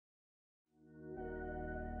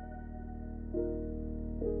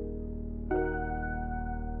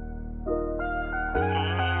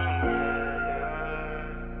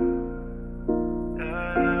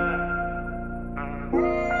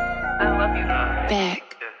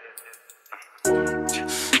back.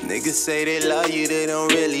 Niggas say they love you, they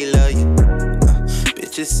don't really love you.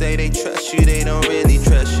 Bitches say they trust you, they don't really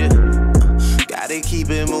trust you. Gotta keep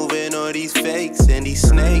it moving, all these fakes and these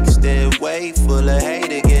snakes, they're way full of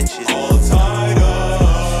hate against you. All tied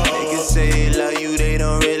up. Niggas say they love you, they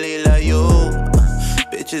don't really love you.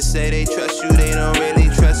 Bitches say they trust you, they don't really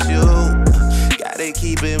trust you. Gotta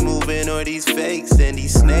keep it moving, all these fakes and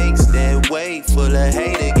these snakes, they're way full of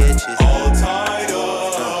hate against you. All tied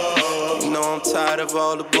up. You know I'm tired of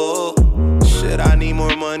all the bull. Shit, I need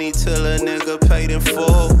more money till a nigga paid in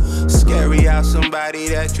full. Scary how somebody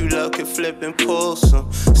that you love can flip and pull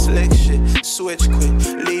some slick shit, switch quick,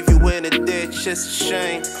 leave you in a ditch, it's a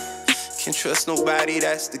shame. Can't trust nobody,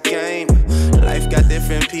 that's the game. Life got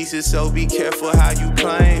different pieces, so be careful how you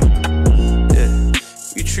claim. Yeah.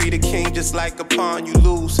 You treat a king just like a pawn, you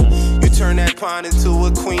lose. You turn that pawn into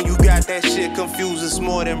a queen, you got that shit confused. It's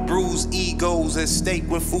more than bruised egos at stake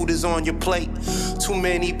when food is on your plate. Too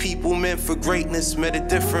many people meant for greatness, met a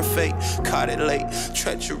different fate. Caught it late,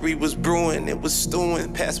 treachery was brewing, it was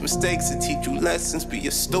stewing. Past mistakes to teach you lessons, be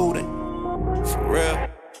a student. For real.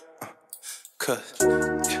 Cause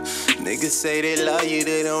niggas say they love you,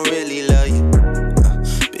 they don't really love you.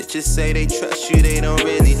 Bitches say they trust you, they don't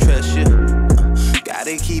really trust you.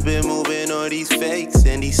 Gotta keep it moving, all these fakes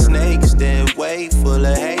and these snakes, they're way full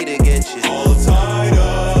of hate against you. All tied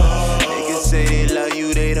up. Niggas say they love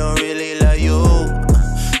you, they don't really love you.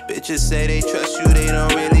 Bitches say they trust you, they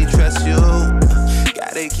don't really trust you.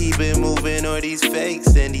 Gotta keep it moving, all these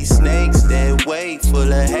fakes and these snakes, they're way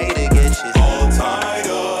full of hate against you. All tied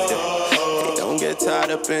up. They don't get tied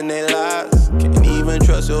up in their lies. Can't even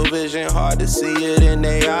trust your vision, hard to see it in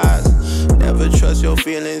their eyes. Never trust your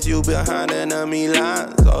feelings, you behind enemy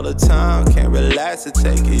lines all the time. Can't relax and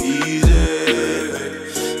take it easy.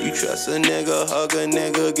 You trust a nigga, hug a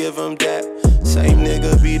nigga, give him that. Same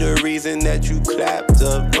nigga be the reason that you clapped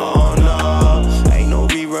up. Oh no, ain't no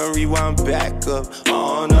rerun, rewind back up.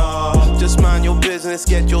 Oh no, just mind your business,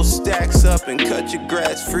 get your stacks up and cut your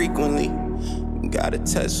grass frequently. Gotta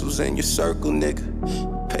test who's in your circle,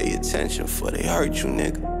 nigga. Pay attention for they hurt you,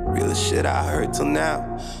 nigga. Real shit I heard till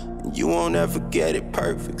now. You won't ever get it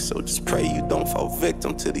perfect, so just pray you don't fall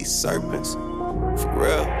victim to these serpents. For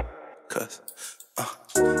real, cause,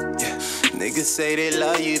 yeah. Niggas say they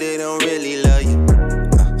love you, they don't really love you.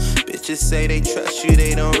 Bitches say they trust you,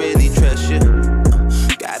 they don't really trust you.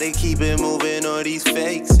 Gotta keep it moving, all these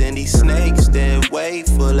fakes and these snakes, they're way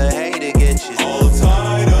full of hate against you. All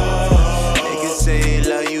tied up. Niggas say they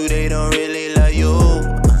love you, they don't really love you.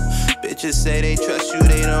 Bitches say they trust you,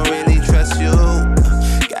 they don't really trust you.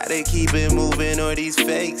 Gotta keep it moving, all these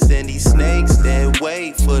fakes and these snakes, they're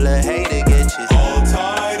way full of hate against you. All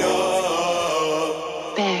tied up.